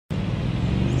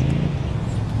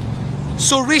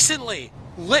So recently,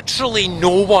 literally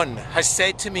no one has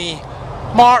said to me,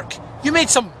 Mark, you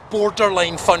made some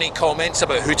borderline funny comments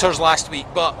about Hooters last week,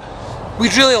 but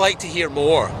we'd really like to hear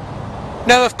more.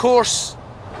 Now, of course,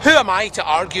 who am I to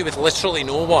argue with literally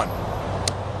no one?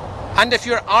 And if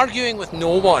you're arguing with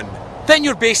no one, then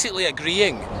you're basically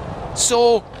agreeing.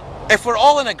 So, if we're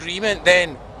all in agreement,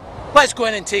 then let's go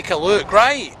in and take a look,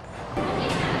 right?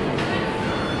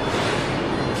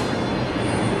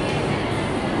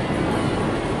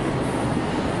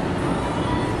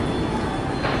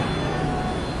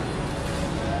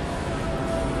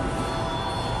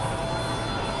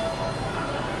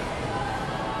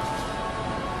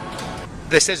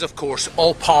 This is, of course,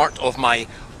 all part of my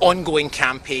ongoing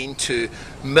campaign to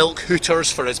milk Hooters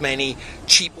for as many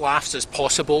cheap laughs as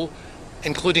possible,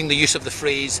 including the use of the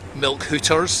phrase milk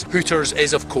Hooters. Hooters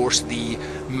is, of course, the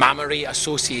mammary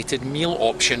associated meal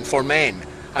option for men.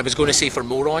 I was going to say for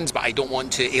morons, but I don't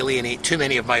want to alienate too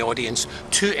many of my audience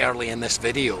too early in this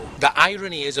video. The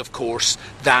irony is, of course,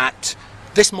 that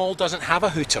this mall doesn't have a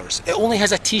Hooters. It only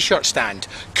has a t-shirt stand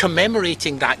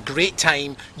commemorating that great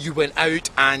time you went out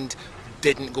and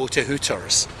didn't go to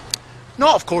Hooters.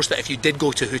 Not, of course, that if you did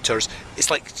go to Hooters, it's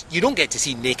like you don't get to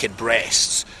see naked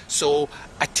breasts. So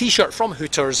a t-shirt from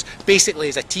Hooters basically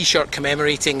is a t-shirt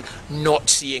commemorating not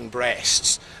seeing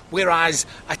breasts. Whereas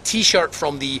a t-shirt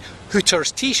from the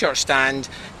Hooters t-shirt stand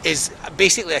is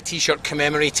basically a t-shirt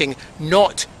commemorating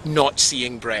not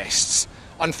seeing breasts.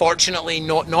 Unfortunately,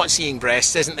 not seeing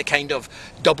breasts isn't the kind of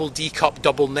double D cup,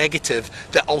 double negative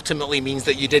that ultimately means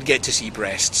that you did get to see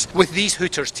breasts. With these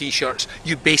Hooters t-shirts,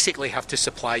 you basically have to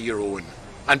supply your own.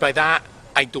 And by that,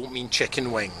 I don't mean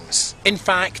chicken wings. In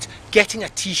fact, getting a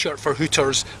t-shirt for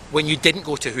Hooters when you didn't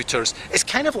go to Hooters is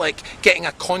kind of like getting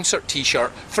a concert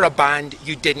t-shirt for a band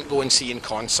you didn't go and see in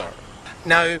concert.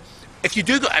 Now, if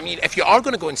you are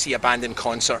going to go and see a band in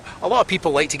concert, a lot of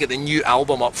people like to get the new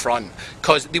album up front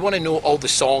because they want to know all the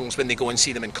songs when they go and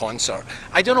see them in concert.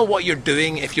 I don't know what you're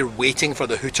doing if you're waiting for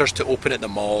the Hooters to open at the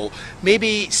mall.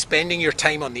 Maybe spending your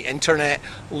time on the internet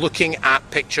looking at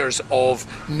pictures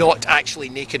of not actually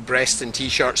naked breasts and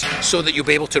t-shirts so that you'll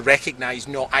be able to recognise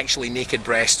not actually naked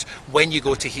breasts when you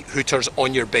go to Hooters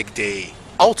on your big day.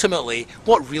 Ultimately,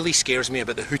 what really scares me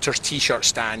about the Hooters t-shirt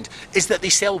stand is that they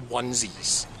sell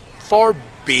onesies. For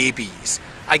babies.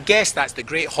 I guess that's the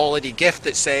great holiday gift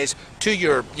that says to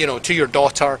your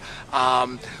daughter,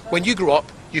 when you grow up,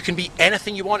 you can be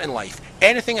anything you want in life,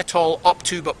 anything at all, up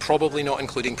to but probably not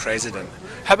including president.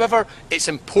 However, it's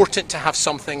important to have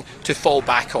something to fall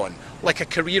back on, like a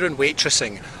career in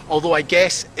waitressing. Although I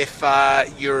guess if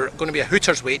you're going to be a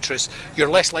Hooters waitress, you're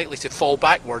less likely to fall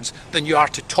backwards than you are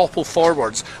to topple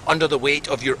forwards under the weight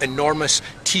of your enormous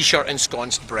t-shirt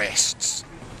ensconced breasts.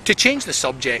 To change the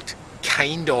subject,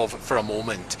 kind of, for a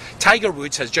moment, Tiger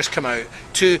Woods has just come out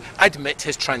to admit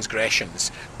his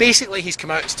transgressions. Basically, he's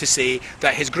come out to say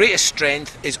that his greatest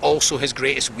strength is also his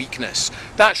greatest weakness.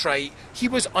 That's right, he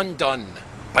was undone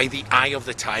by the eye of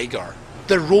the tiger.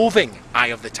 The roving eye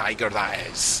of the tiger, that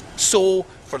is. So,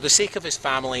 for the sake of his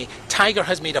family, Tiger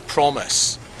has made a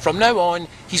promise. From now on,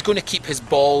 he's going to keep his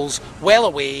balls well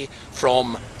away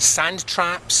from sand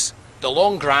traps, the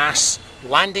long grass,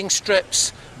 landing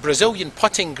strips, Brazilian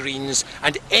putting greens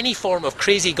and any form of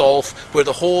crazy golf where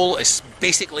the hole is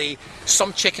basically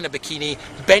some chick in a bikini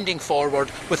bending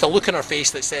forward with a look on her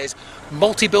face that says,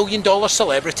 multi-billion-dollar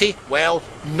celebrity? Well,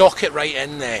 knock it right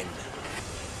in then.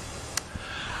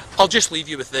 I'll just leave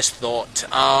you with this thought.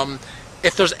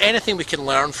 If there's anything we can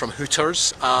learn from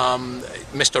Hooters,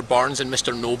 Mr. Barnes and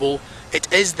Mr. Noble,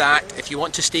 it is that if you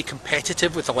want to stay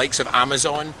competitive with the likes of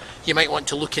Amazon, you might want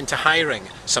to look into hiring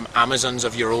some Amazons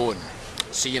of your own.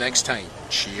 See you next time.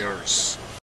 Cheers.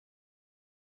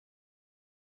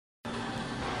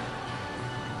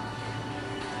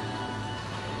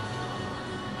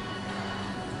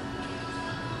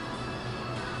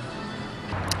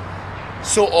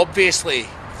 So obviously,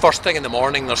 first thing in the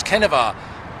morning, there's kind of a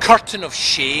curtain of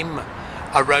shame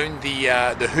around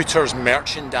the Hooters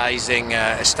merchandising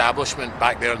establishment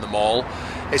back there in the mall.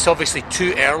 It's obviously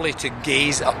too early to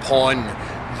gaze upon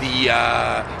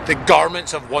the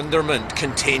garments of wonderment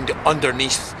contained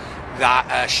underneath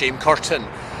that shame curtain.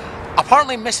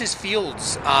 Apparently Mrs.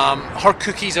 Fields, her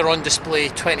cookies are on display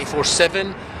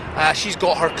 24/7. She's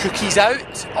got her cookies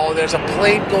out. Oh, there's a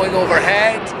plane going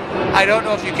overhead. I don't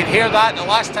know if you can hear that. The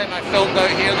last time I filmed out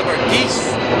here there were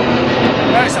geese.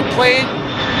 There's a plane.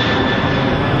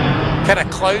 Kind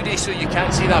of cloudy so you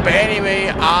can't see that. But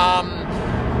anyway,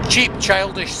 cheap,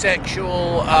 childish,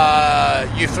 sexual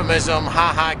euphemism,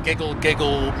 haha, giggle,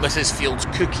 giggle, Mrs. Fields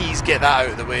cookies, get that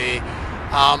out of the way.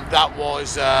 That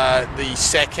was the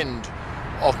second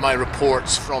of my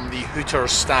reports from the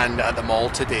Hooters stand at the mall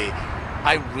today.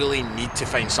 I really need to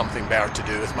find something better to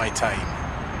do with my time.